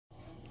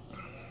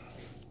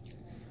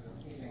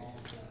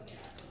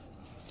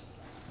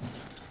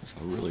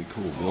a really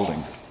cool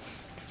building.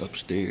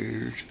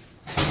 Upstairs,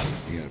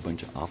 you got a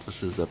bunch of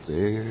offices up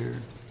there.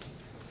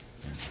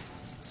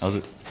 How's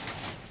it?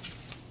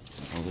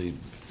 All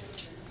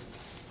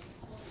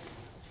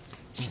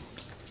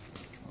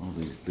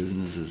these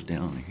businesses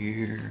down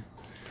here.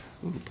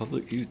 Ooh,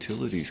 Public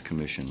Utilities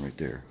Commission right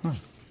there. Huh.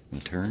 An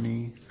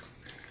attorney.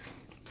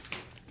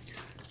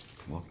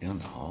 Walk down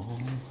the hall.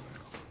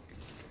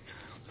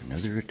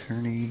 Another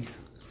attorney.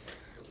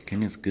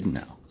 Kenneth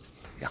Goodnow.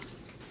 Yeah.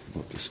 Go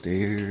up the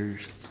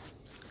stairs.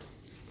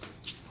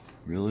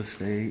 Real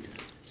estate.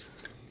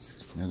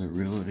 Another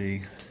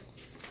realty.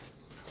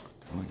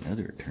 Oh,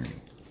 another attorney.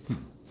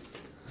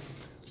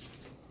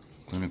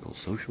 Clinical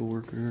social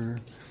worker.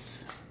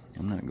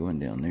 I'm not going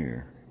down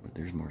there, but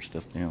there's more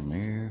stuff down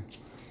there.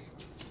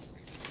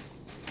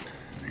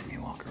 And then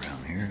you walk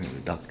around here, there's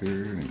a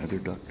doctor, another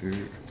doctor.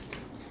 And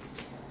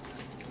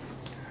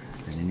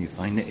then you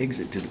find the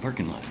exit to the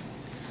parking lot.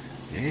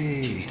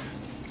 Yay!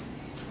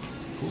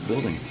 Cool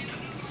building.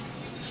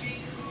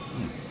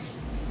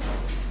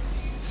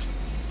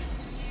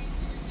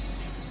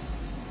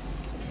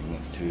 I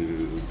went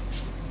to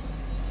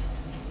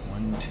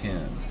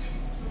 110.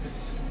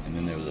 And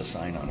then there was a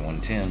sign on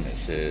 110 that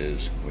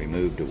says, we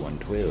moved to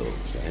 112,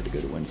 so I had to go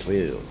to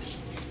 112.